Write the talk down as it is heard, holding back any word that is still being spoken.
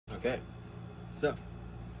Okay, so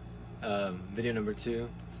video number 2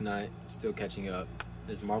 tonight, still catching up,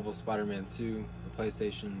 is Marvel Spider-Man 2, the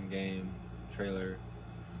PlayStation game trailer.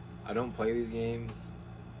 I don't play these games,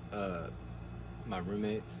 my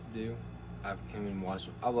roommates do. I've come and watched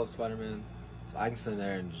them. I love Spider-Man, so I can sit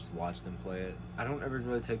there and just watch them play it. I don't ever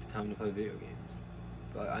really take the time to play video games,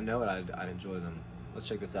 but I know I'd enjoy them. Let's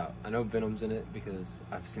check this out. I know Venom's in it because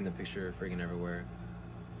I've seen the picture freaking everywhere,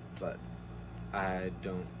 but I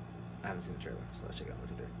haven't seen the trailer, so let's check it out. 1,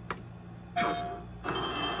 2, 3.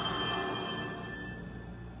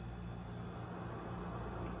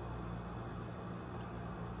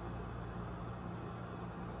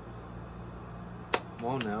 Come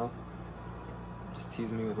on now. Just tease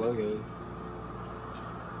me with logos.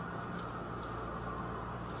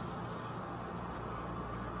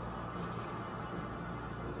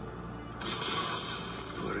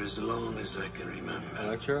 For as long as I can remember,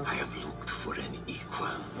 Electro? I have looked for an equal.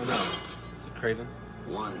 Oh no. Is it Craven?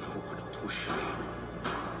 One who could push me.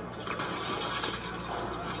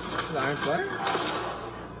 Is it Iron Spider?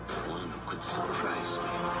 One who could surprise me.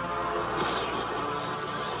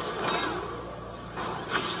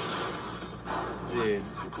 Dude.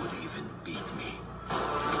 Who could even beat me.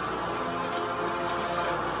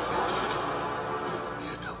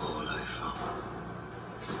 Yet all I found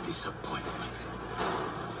is disappointment.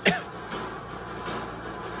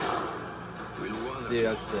 Will one of Dude, you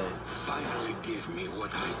that's sick. finally give me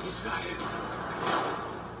what I desire?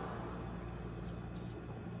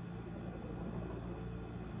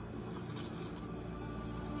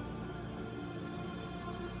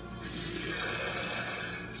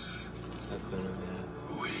 That's Venom, yeah.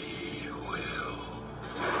 We will.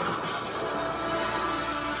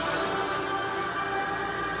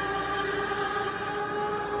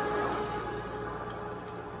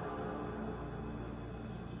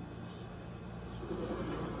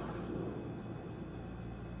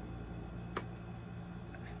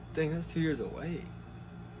 Dang, that's 2 years away.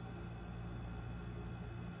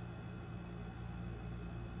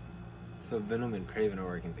 So Venom and Craven are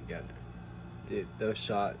working together. Dude, those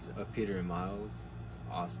shots of Peter and Miles is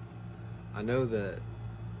awesome. I know that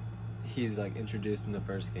he's like introduced in the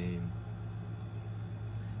first game.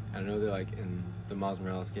 I know that like in the Miles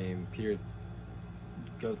Morales game, Peter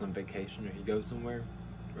goes on vacation or he goes somewhere,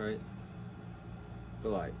 right? But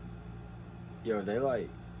like, yo, are they like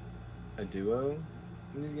a duo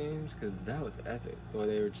in these games? Because that was epic. The way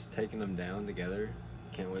they were just taking them down together.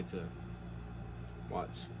 Can't wait to watch.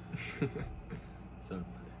 So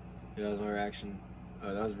yeah, that was my reaction.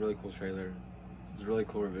 That was a really cool trailer. It was a really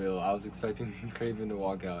cool reveal. I was expecting Craven to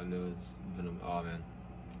walk out and it was Venom. Oh man.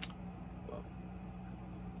 Well,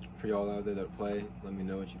 for y'all out there that play, let me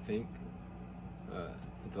know what you think.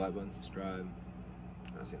 Hit the like button, subscribe.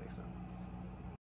 I'll see you next time.